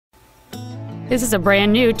This is a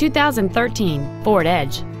brand new 2013 Ford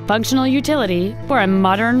Edge, functional utility for a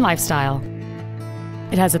modern lifestyle.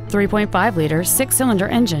 It has a 3.5-liter six-cylinder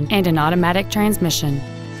engine and an automatic transmission.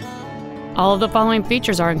 All of the following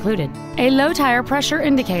features are included: a low tire pressure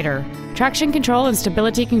indicator, traction control and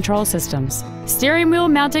stability control systems, steering wheel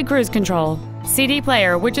mounted cruise control, CD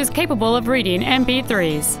player which is capable of reading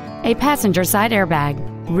MP3s, a passenger side airbag,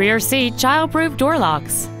 rear seat child-proof door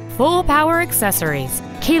locks, full power accessories,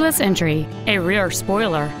 keyless entry, a rear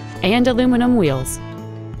spoiler, and aluminum wheels.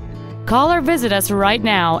 Call or visit us right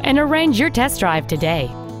now and arrange your test drive today.